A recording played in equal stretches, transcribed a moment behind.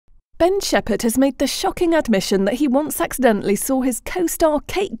Ben Shepherd has made the shocking admission that he once accidentally saw his co-star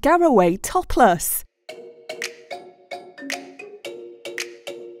Kate Garraway topless.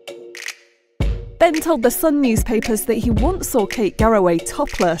 Ben told the Sun newspapers that he once saw Kate Garraway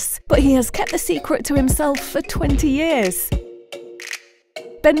topless, but he has kept the secret to himself for 20 years.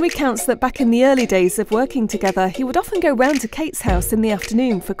 Ben recounts that back in the early days of working together, he would often go round to Kate's house in the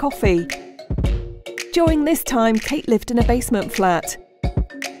afternoon for coffee. During this time, Kate lived in a basement flat.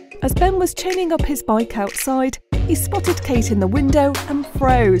 As Ben was chaining up his bike outside, he spotted Kate in the window and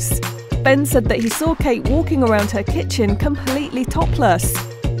froze. Ben said that he saw Kate walking around her kitchen completely topless.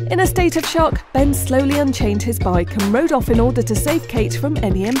 In a state of shock, Ben slowly unchained his bike and rode off in order to save Kate from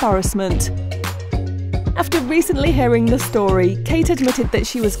any embarrassment. After recently hearing the story, Kate admitted that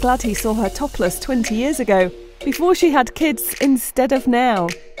she was glad he saw her topless 20 years ago, before she had kids instead of now.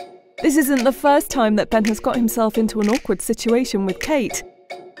 This isn't the first time that Ben has got himself into an awkward situation with Kate.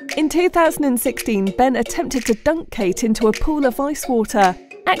 In 2016, Ben attempted to dunk Kate into a pool of ice water,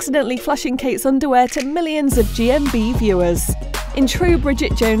 accidentally flashing Kate's underwear to millions of GMB viewers. In true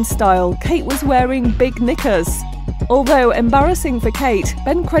Bridget Jones style, Kate was wearing big knickers. Although embarrassing for Kate,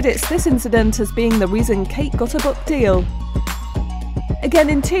 Ben credits this incident as being the reason Kate got a book deal. Again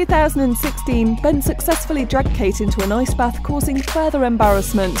in 2016, Ben successfully dragged Kate into an ice bath, causing further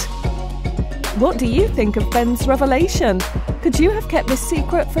embarrassment. What do you think of Ben's revelation? Could you have kept this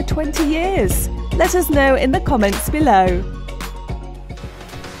secret for 20 years? Let us know in the comments below.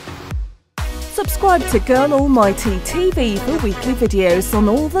 Subscribe to Girl Almighty TV for weekly videos on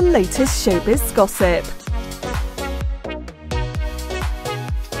all the latest showbiz gossip.